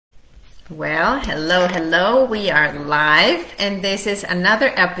Well, hello. We are live, and this is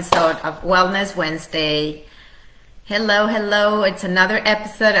another episode of Wellness Wednesday. Hello. It's another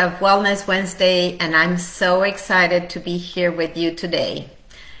episode of Wellness Wednesday, and I'm so excited to be here with you today.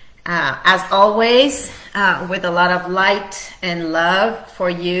 As always, with a lot of light and love for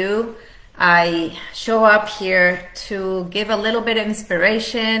you, I show up here to give a little bit of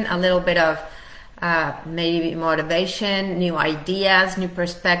inspiration, a little bit of maybe motivation, new ideas, new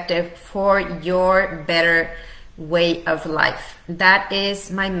perspective for your better way of life. That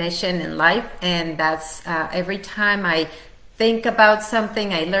is my mission in life, and that's every time I think about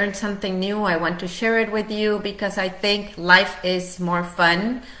something, I learn something new, I want to share it with you because I think life is more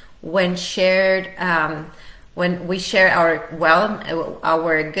fun when shared, when we share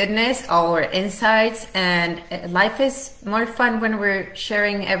our goodness, our insights, and life is more fun when we're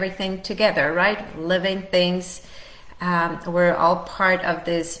sharing everything together, right? Living things. We're all part of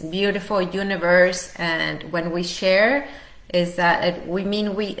this beautiful universe, and when we share,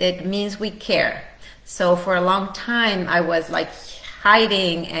 it means we care. So for a long time, I was like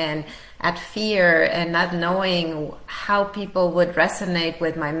hiding and at fear and not knowing how people would resonate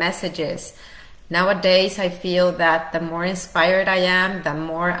with my messages. Nowadays, I feel that the more inspired I am, the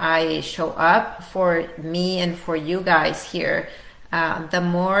more I show up for me and for you guys here, the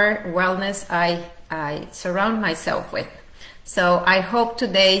more wellness I surround myself with. So I hope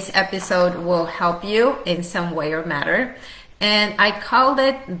today's episode will help you in some way or matter. And I called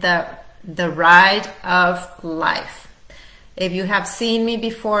it the ride of life. If you have seen me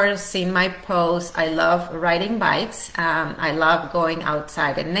before, seen my posts, I love riding bikes. I love going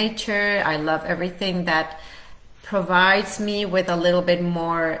outside in nature. I love everything that provides me with a little bit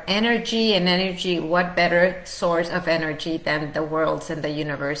more energy. And energy, what better source of energy than the world's and the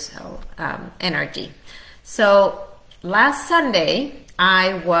universal energy? So last Sunday,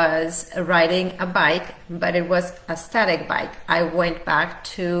 I was riding a bike, but it was a static bike. I went back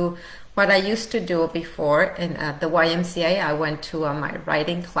to what I used to do before in the YMCA. I went to my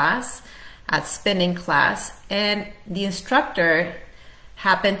riding class, a spinning class, and the instructor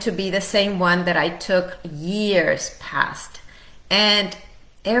happened to be the same one that I took years past. And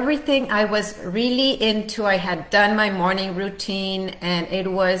everything I was really into, I had done my morning routine, and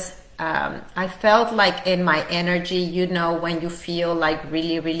it was, I felt like in my energy, you know, when you feel like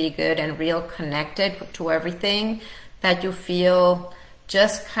really good and real connected to everything, that you feel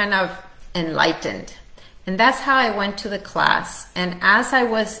just kind of enlightened. And that's how I went to the class. And as I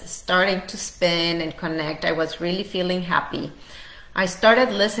was starting to spin and connect, I was really feeling happy. I started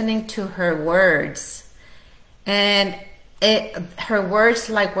listening to her words, and her words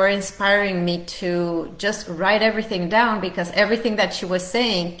like were inspiring me to just write everything down, because everything that she was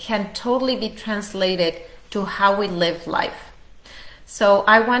saying can totally be translated to how we live life. So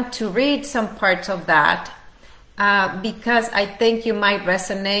I want to read some parts of that because I think you might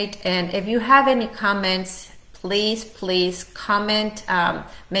resonate. And if you have any comments, please comment,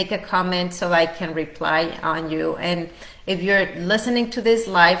 make a comment so I can reply on you. And if you're listening to this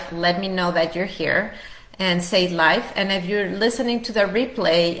live, let me know that you're here and say live. And if you're listening to the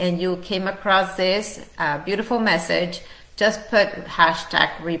replay and you came across this beautiful message, just put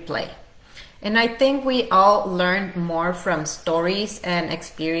 #replay. And I think we all learn more from stories and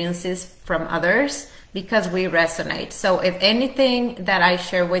experiences from others because we resonate. So if anything that I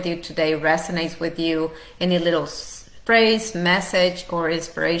share with you today resonates with you, any little phrase, message, or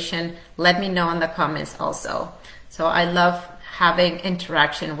inspiration, let me know in the comments also. So I love having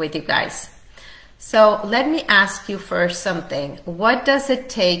interaction with you guys. So let me ask you first something. What does it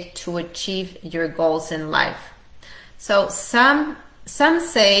take to achieve your goals in life? So some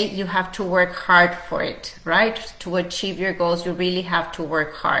say you have to work hard for it, right? To achieve your goals, you really have to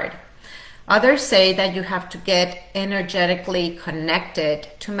work hard. Others say that you have to get energetically connected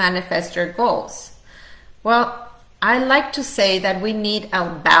to manifest your goals. Well, I like to say that we need a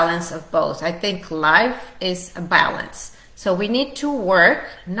balance of both. I think life is a balance. So we need to work,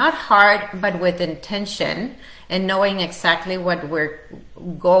 not hard, but with intention and knowing exactly what we're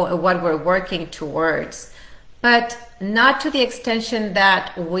working towards. But not to the extension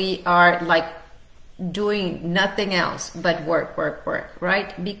that we are like doing nothing else but work,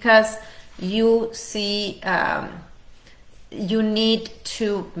 right? Because you see, you need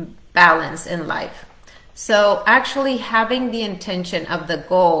to balance in life. So actually having the intention of the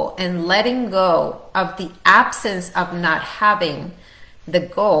goal and letting go of the absence of not having the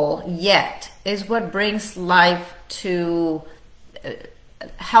goal yet is what brings life to,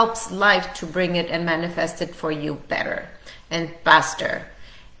 helps life to bring it and manifest it for you better and faster.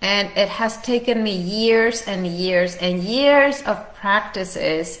 And it has taken me years and years and years of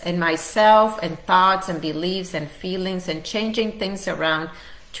practices in myself and thoughts and beliefs and feelings and changing things around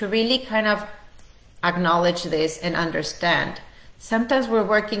to really kind of acknowledge this and understand. Sometimes we're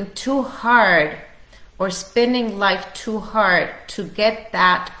working too hard or spinning life too hard to get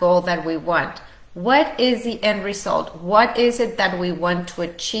that goal that we want. What is the end result? What is it that we want to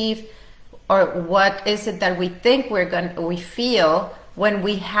achieve? Or what is it that we think we feel when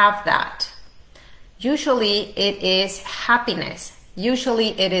we have that? Usually it is happiness. Usually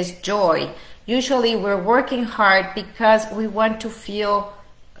it is joy. Usually we're working hard because we want to feel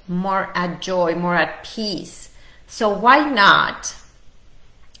more at joy, more at peace. So why not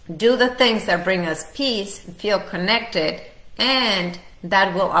do the things that bring us peace, feel connected, and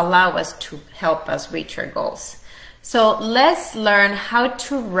that will allow us to help us reach our goals. So let's learn how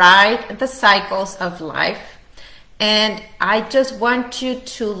to ride the cycles of life. And I just want you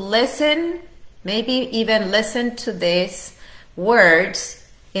to listen, maybe even listen to these words.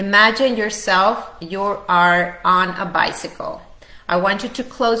 Imagine yourself, you are on a bicycle. I want you to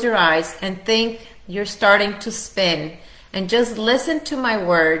close your eyes and think you're starting to spin, and just listen to my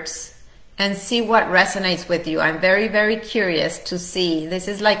words and see what resonates with you. I'm very, very curious to see. This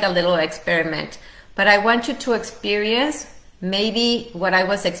is like a little experiment, but I want you to experience maybe what I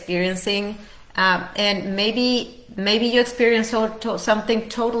was experiencing, and maybe you experience something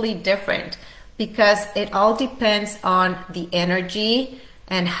totally different, because it all depends on the energy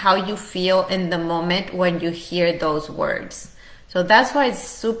and how you feel in the moment when you hear those words. So that's why it's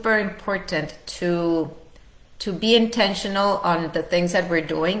super important to be intentional on the things that we're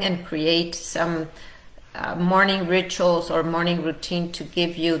doing and create some morning rituals or morning routine to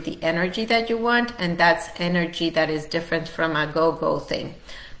give you the energy that you want. And that's energy that is different from a go-go thing.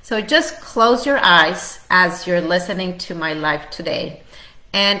 So just close your eyes as you're listening to my live today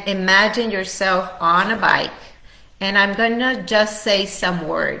and imagine yourself on a bike. And I'm gonna just say some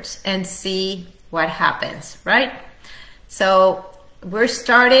words and see what happens, right? So we're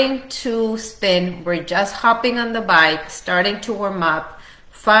starting to spin. We're just hopping on the bike, starting to warm up.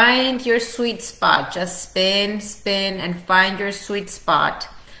 Find your sweet spot. Just spin, spin, and find your sweet spot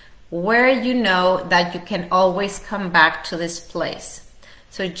where you know that you can always come back to this place.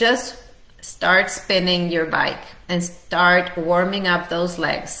 So just start spinning your bike and start warming up those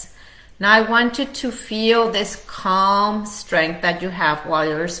legs. Now I want you to feel this calm strength that you have while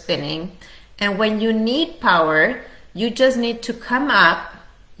you're spinning. And when you need power, you just need to come up,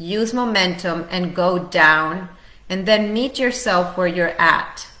 use momentum, and go down, and then meet yourself where you're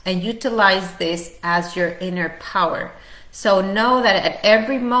at and utilize this as your inner power. So know that at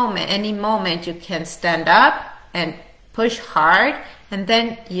every moment, any moment, you can stand up and push hard. And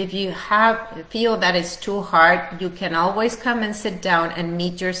then if you feel that it's too hard, you can always come and sit down and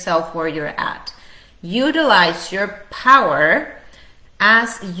meet yourself where you're at. Utilize your power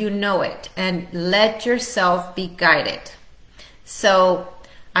as you know it, and let yourself be guided. So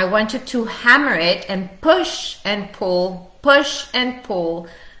I want you to hammer it and push and pull,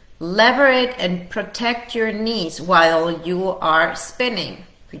 lever it and protect your knees while you are spinning,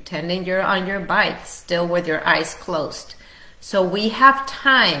 pretending you're on your bike, still with your eyes closed. So we have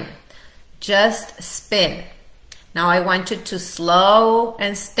time, just spin. Now I want you to slow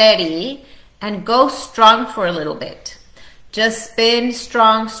and steady and go strong for a little bit. Just spin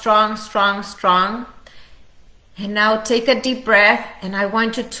strong, strong, strong, strong. And now take a deep breath, and I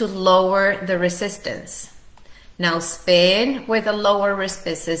want you to lower the resistance. Now spin with a lower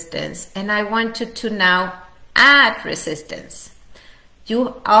resistance, and I want you to now add resistance.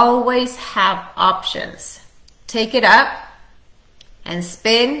 You always have options. Take it up and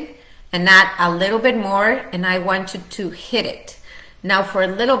spin and add a little bit more, and I want you to hit it. Now for a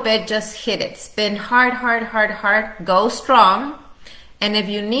little bit, just hit it. Spin hard, hard, hard, hard. Go strong. And if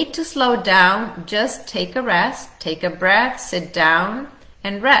you need to slow down, just take a rest, take a breath, sit down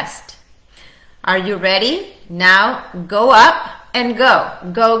and rest. Are you ready? Now go up and go.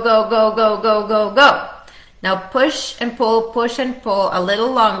 Go, go, go, go, go, go, go. Now push and pull a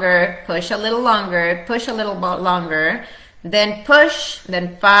little longer, push a little longer, push a little longer. Then push,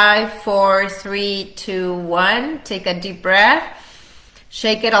 then 5, 4, 3, 2, 1. Take a deep breath.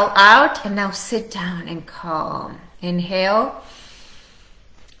 Shake it all out, and now sit down and calm. Inhale.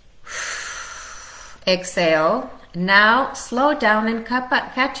 Exhale. Now slow down and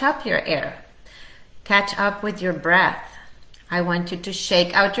catch up your air. Catch up with your breath. I want you to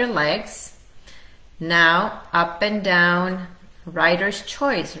shake out your legs. Now up and down, rider's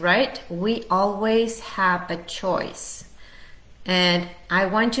choice, right? We always have a choice. And I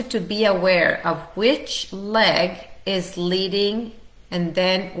want you to be aware of which leg is leading and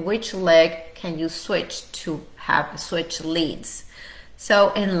then which leg can you switch to have switch leads.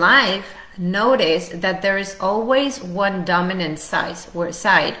 So in life, notice that there is always one dominant side.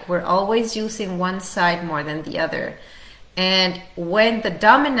 We're always using one side more than the other. And when the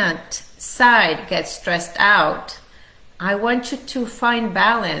dominant side gets stressed out, I want you to find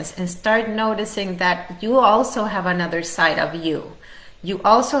balance and start noticing that you also have another side of you. You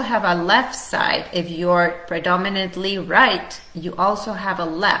also have a left side. If you're predominantly right, you also have a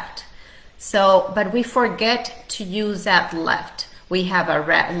left. So, but we forget to use that left. We have a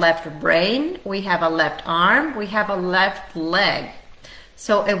left brain, we have a left arm, we have a left leg.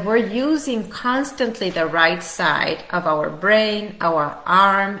 So if we're using constantly the right side of our brain, our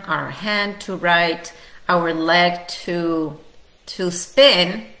arm, our hand to write, our leg to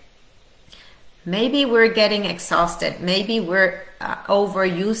spin, maybe we're getting exhausted. Maybe we're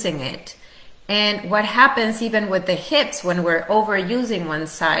overusing it. And what happens even with the hips, when we're overusing one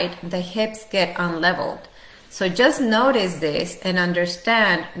side, the hips get unleveled. So just notice this and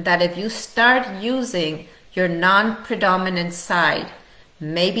understand that if you start using your non-predominant side,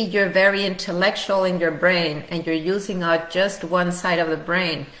 maybe you're very intellectual in your brain and you're using out just one side of the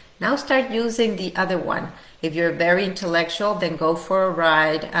brain. Now start using the other one. If you're very intellectual, then go for a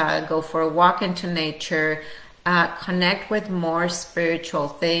ride, go for a walk into nature, connect with more spiritual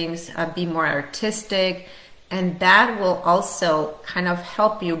things, be more artistic, and that will also kind of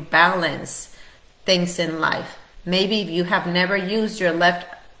help you balance things in life. Maybe if you have never used your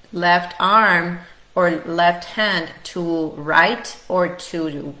left arm or left hand to write or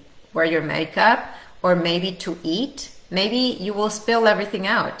to wear your makeup or maybe to eat, maybe you will spill everything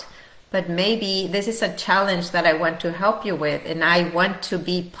out. But maybe this is a challenge that I want to help you with, and I want to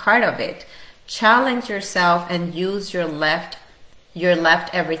be part of it. Challenge yourself and use your left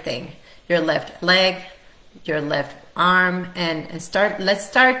everything, your left leg, your left arm, and let's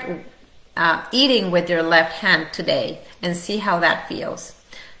start eating with your left hand today and see how that feels.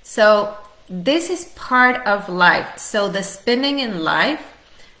 So this is part of life. So the spinning in life,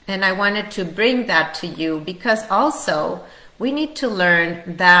 and I wanted to bring that to you because also we need to learn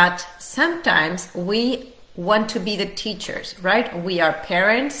that sometimes we want to be the teachers, right? We are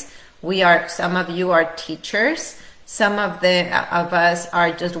parents. Some of you are teachers. Some of us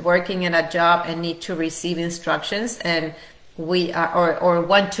are just working in a job and need to receive instructions, and we are, or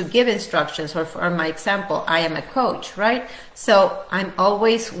want to give instructions. Or for my example, I am a coach, right? So I'm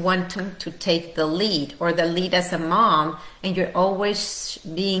always wanting to take the lead, or the lead as a mom, and you're always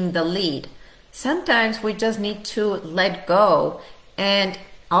being the lead. Sometimes we just need to let go, and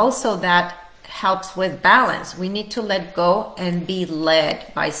also that helps with balance. We need to let go and be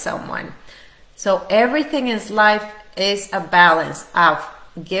led by someone. So everything in life is a balance of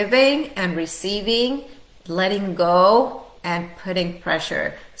giving and receiving, letting go and putting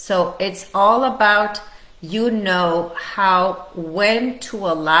pressure. So it's all about, when to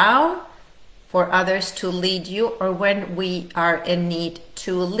allow for others to lead you, or when we are in need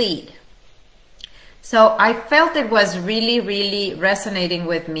to lead. So I felt it was really, really resonating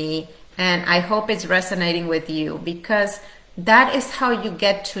with me, and I hope it's resonating with you, because that is how you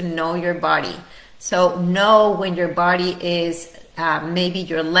get to know your body. So know when your body is, maybe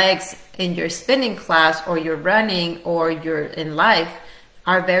your legs in your spinning class, or you're running, or you're in life,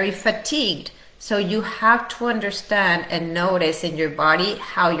 are very fatigued. So you have to understand and notice in your body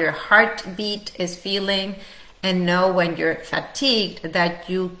how your heartbeat is feeling, and know when you're fatigued that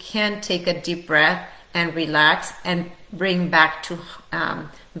you can take a deep breath and relax and bring back to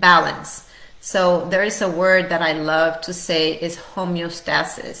balance. So there is a word that I love to say is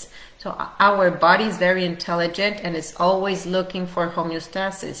homeostasis. So our body is very intelligent and it's always looking for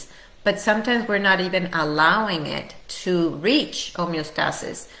homeostasis, but sometimes we're not even allowing it to reach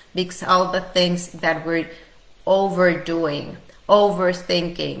homeostasis because all the things that we're overdoing,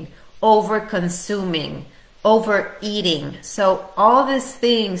 overthinking, over-consuming, overeating. So all these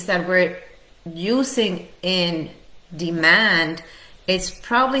things that we're using in demand, it's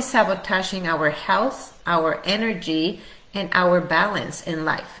probably sabotaging our health, our energy, and our balance in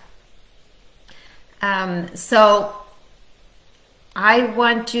life. So I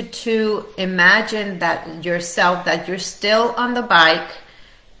want you to imagine that yourself, that you're still on the bike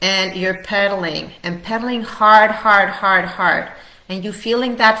and you're pedaling hard, and you're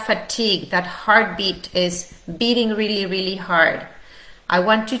feeling that fatigue, that heartbeat is beating really, really hard. I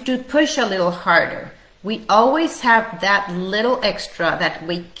want you to push a little harder. We always have that little extra that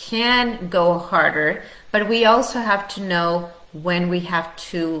we can go harder, but we also have to know when we have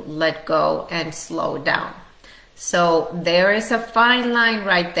to let go and slow down. So there is a fine line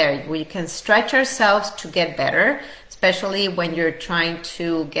right there. We can stretch ourselves to get better, especially when you're trying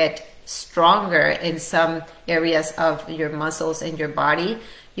to get stronger in some areas of your muscles in your body.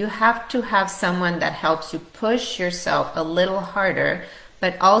 You have to have someone that helps you push yourself a little harder,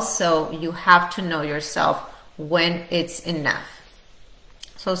 but also you have to know yourself when it's enough.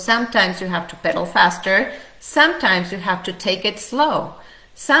 So sometimes you have to pedal faster. Sometimes you have to take it slow.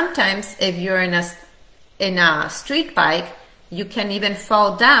 Sometimes if you're in a street bike, you can even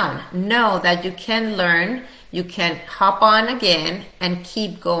fall down. Know that you can learn, you can hop on again and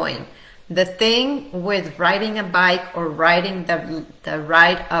keep going. The thing with riding a bike or riding the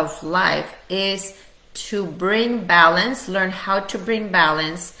ride of life is to bring balance, learn how to bring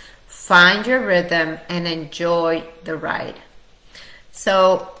balance, find your rhythm, and enjoy the ride.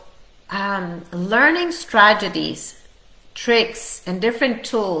 So learning strategies, tricks, and different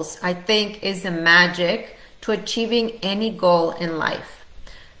tools, I think, is the magic to achieving any goal in life.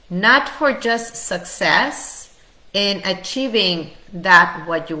 Not for just success in achieving that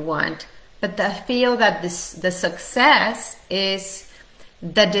what you want, but I feel that the success is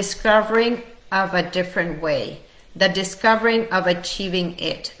the discovering of a different way, the discovering of achieving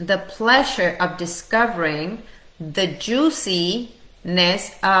it, the pleasure of discovering the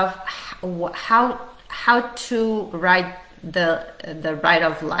juiciness of how to ride the ride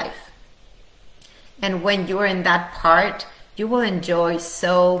of life. And when you're in that part, you will enjoy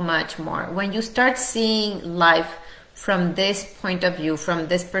so much more. When you start seeing life from this point of view, from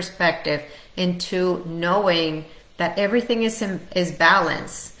this perspective, into knowing that everything is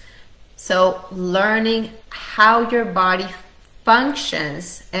balance. So learning how your body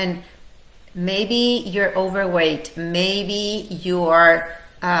functions, and maybe you're overweight, maybe you are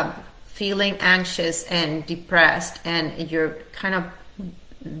feeling anxious and depressed, and you're kind of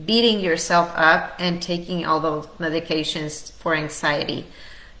beating yourself up and taking all those medications for anxiety.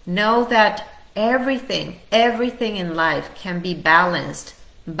 Know that everything in life can be balanced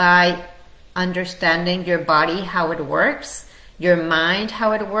by understanding your body, how it works, your mind,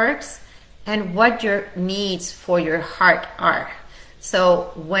 how it works, and what your needs for your heart are.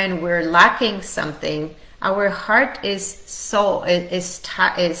 So when we're lacking something, our heart is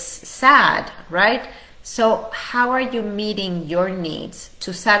sad, right? So how are you meeting your needs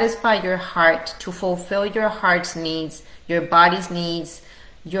to satisfy your heart, to fulfill your heart's needs, your body's needs,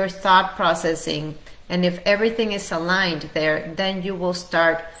 your thought processing? And if everything is aligned there, then you will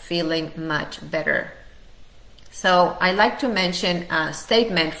start feeling much better. So I like to mention a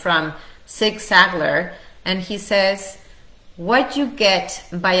statement from Zig Ziglar, and he says, what you get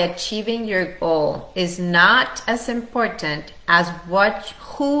by achieving your goal is not as important as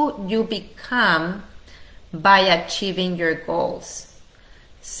who you become by achieving your goals.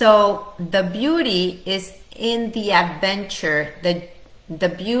 So the beauty is in the adventure, the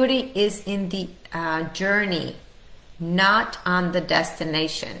beauty is in the journey, not on the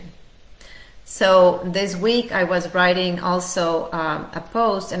destination. So this week I was writing also a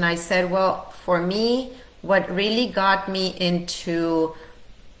post, and I said, well, for me, what really got me into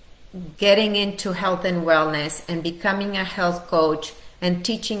getting into health and wellness and becoming a health coach and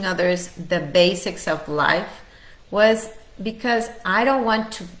teaching others the basics of life was because I don't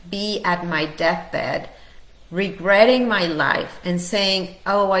want to be at my deathbed regretting my life and saying,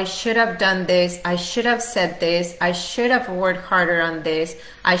 oh, I should have done this, I should have said this, I should have worked harder on this,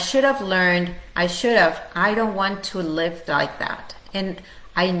 I should have learned, I don't want to live like that. And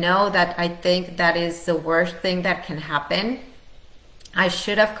I know that I think that is the worst thing that can happen. I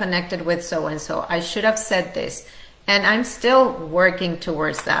should have connected with so-and-so, I should have said this. And I'm still working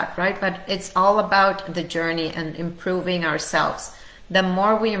towards that, right? But it's all about the journey and improving ourselves. The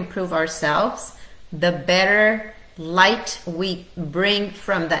more we improve ourselves, the better light we bring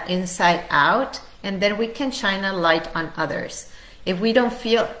from the inside out, and then we can shine a light on others. If we don't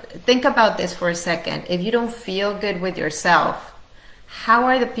feel, think about this for a second. If you don't feel good with yourself, how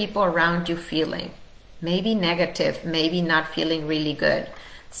are the people around you feeling? Maybe negative, maybe not feeling really good.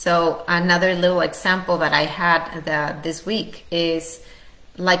 So another little example that I had this week is,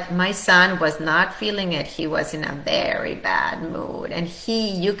 like, my son was not feeling it. He was in a very bad mood, and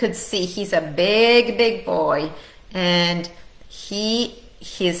you could see he's a big boy, and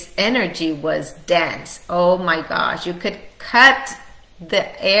his energy was dense. Oh my gosh, you could cut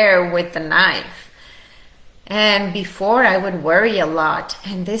the air with a knife. And before I would worry a lot,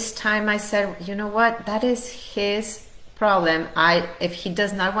 and this time I said, you know what, that is his problem. If he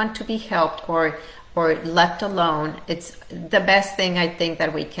does not want to be helped or left alone, it's the best thing I think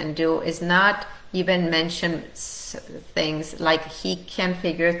that we can do is not even mention things, like he can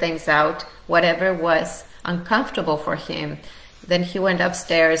figure things out, whatever was uncomfortable for him. Then he went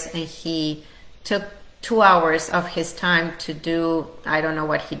upstairs and he took 2 hours of his time to do, I don't know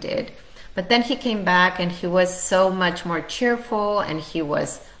what he did. But then he came back and he was so much more cheerful, and he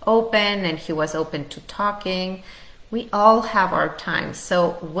was open, and he was open to talking. We all have our times.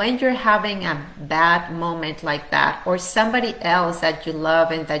 So when you're having a bad moment like that, or somebody else that you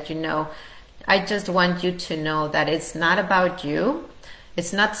love and that you know, I just want you to know that it's not about you.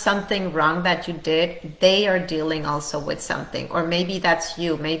 It's not something wrong that you did. They are dealing also with something. Or maybe that's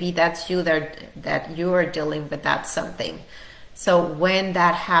you. Maybe that's you that you are dealing with that something. So when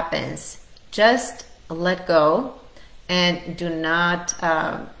that happens, just let go and do not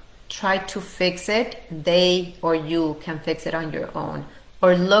try to fix it. They or you can fix it on your own.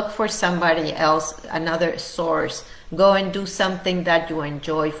 Or look for somebody else, another source. Go and do something that you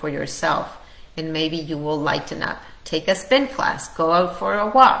enjoy for yourself, and maybe you will lighten up. Take a spin class, go out for a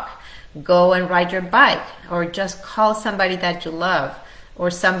walk, go and ride your bike, or just call somebody that you love, or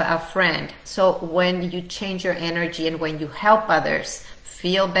a friend. So when you change your energy and when you help others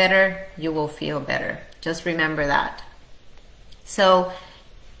feel better, you will feel better. Just remember that. So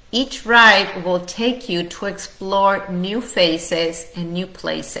each ride will take you to explore new faces and new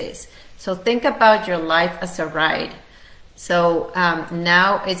places. So think about your life as a ride. So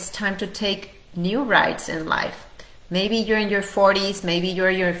now it's time to take new rides in life. Maybe you're in your 40s, maybe you're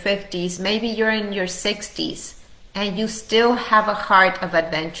in your 50s, maybe you're in your 60s, and you still have a heart of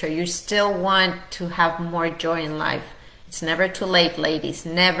adventure. You still want to have more joy in life. It's never too late, ladies.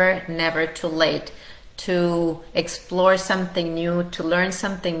 Never, never too late to explore something new, to learn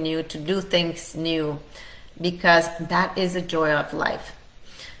something new, to do things new, because that is the joy of life.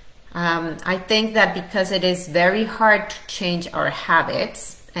 I think that because it is very hard to change our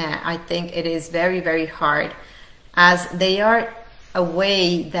habits, I think it is very, very hard, as they are a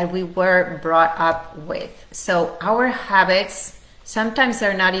way that we were brought up with. So our habits, sometimes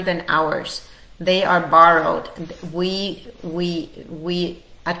they're not even ours. They are borrowed. We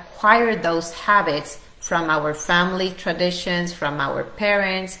acquire those habits from our family traditions, from our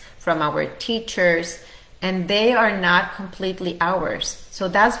parents, from our teachers, and they are not completely ours. So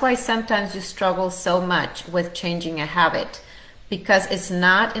that's why sometimes you struggle so much with changing a habit, because it's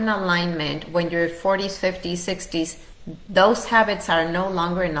not in alignment. When you're 40s, 50s, 60s, those habits are no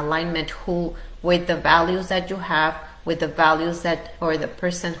longer in alignment with the values that you have, with the values that, or the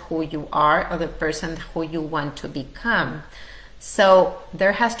person who you are, or the person who you want to become. So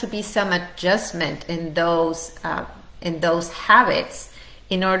there has to be some adjustment in those habits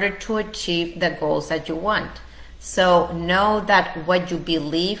in order to achieve the goals that you want. So know that what you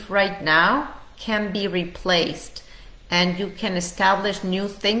believe right now can be replaced, and you can establish new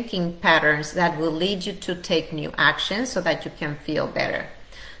thinking patterns that will lead you to take new actions so that you can feel better.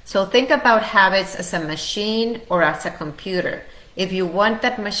 So think about habits as a machine or as a computer. If you want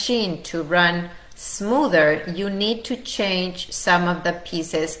that machine to run smoother, you need to change some of the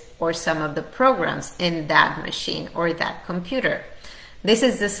pieces or some of the programs in that machine or that computer. This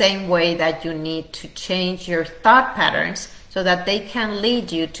is the same way that you need to change your thought patterns so that they can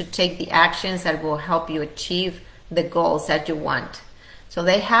lead you to take the actions that will help you achieve the goals that you want. So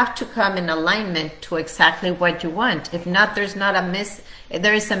they have to come in alignment to exactly what you want. If not, there is a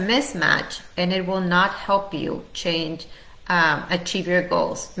mismatch, and it will not help you achieve your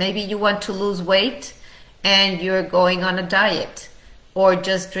goals. Maybe you want to lose weight and you're going on a diet, or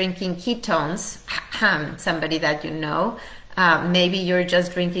just drinking ketones. Somebody that you know, maybe you're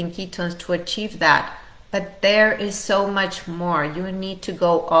just drinking ketones to achieve that. But there is so much more. You need to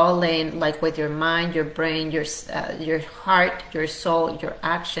go all in, like with your mind, your brain, your heart, your soul, your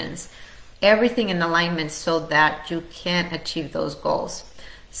actions, everything in alignment so that you can achieve those goals.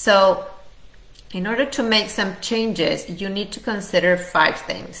 So in order to make some changes, you need to consider 5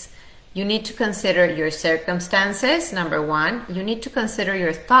 things. You need to consider your circumstances, number 1. You need to consider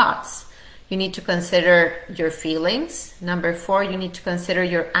your thoughts. You need to consider your feelings. Number 4, you need to consider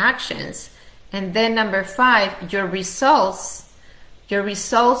your actions. And then number 5, your results. Your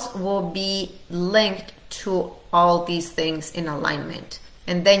results will be linked to all these things in alignment.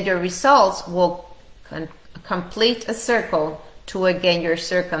 And then your results will complete a circle to, again, your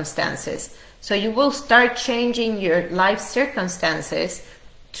circumstances. So you will start changing your life circumstances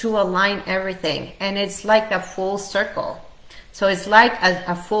to align everything. And it's like a full circle. So it's like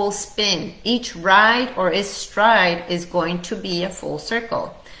a full spin. Each ride or each stride is going to be a full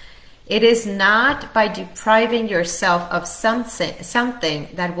circle. It is not by depriving yourself of something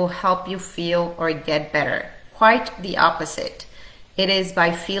that will help you feel or get better. Quite the opposite. It is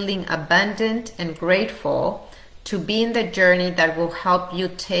by feeling abundant and grateful to be in the journey that will help you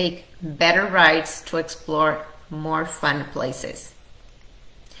take better rides to explore more fun places.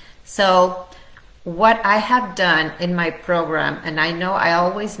 So what I have done in my program, and I know I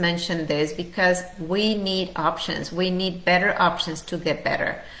always mention this because we need options. We need better options to get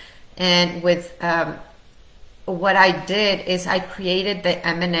better. And with what I did is I created the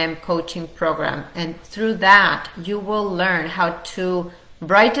M&M coaching program. And through that, you will learn how to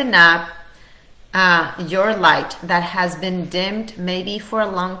brighten up your light that has been dimmed maybe for a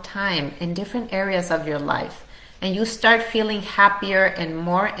long time in different areas of your life. And you start feeling happier and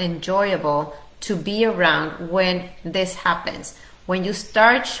more enjoyable to be around when this happens. When you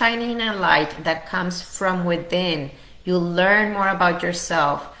start shining a light that comes from within, you learn more about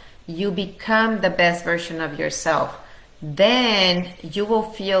yourself. You become the best version of yourself. Then you will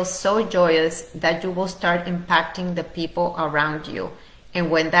feel so joyous that you will start impacting the people around you. And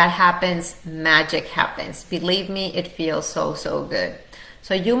when that happens, magic happens. Believe me, it feels so, so good.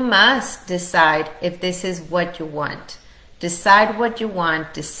 So you must decide if this is what you want. Decide what you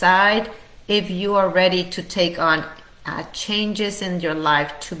want. Decide if you are ready to take on changes in your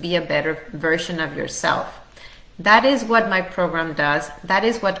life to be a better version of yourself. That is what my program does. That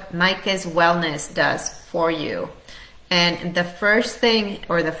is what Maaike's Wellness does for you. And the first thing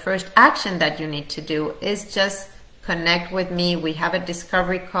or the first action that you need to do is just connect with me. We have a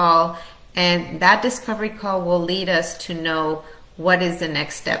discovery call, and that discovery call will lead us to know what is the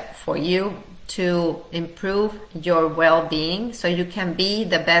next step for you to improve your well-being so you can be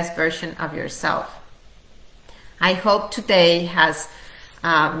the best version of yourself. I hope today has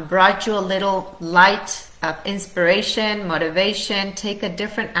brought you a little light of inspiration, motivation. Take a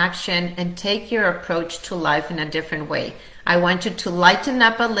different action and take your approach to life in a different way. I want you to lighten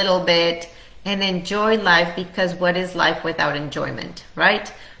up a little bit and enjoy life, because what is life without enjoyment,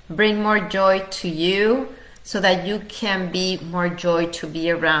 right? Bring more joy to you so that you can be more joy to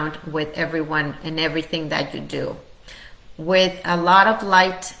be around with everyone and everything that you do. With a lot of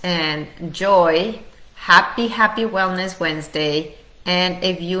light and joy, happy Wellness Wednesday. And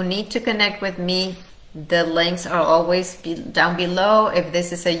if you need to connect with me, the links are always down below. If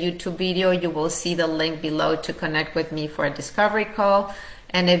this is a YouTube video, you will see the link below to connect with me for a discovery call.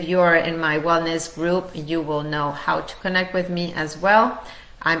 And if you are in my wellness group, you will know how to connect with me as well.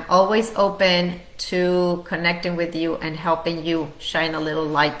 I'm always open to connecting with you and helping you shine a little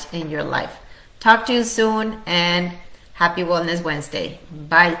light in your life. Talk to you soon, and happy Wellness Wednesday.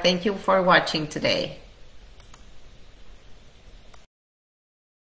 Bye. Thank you for watching today.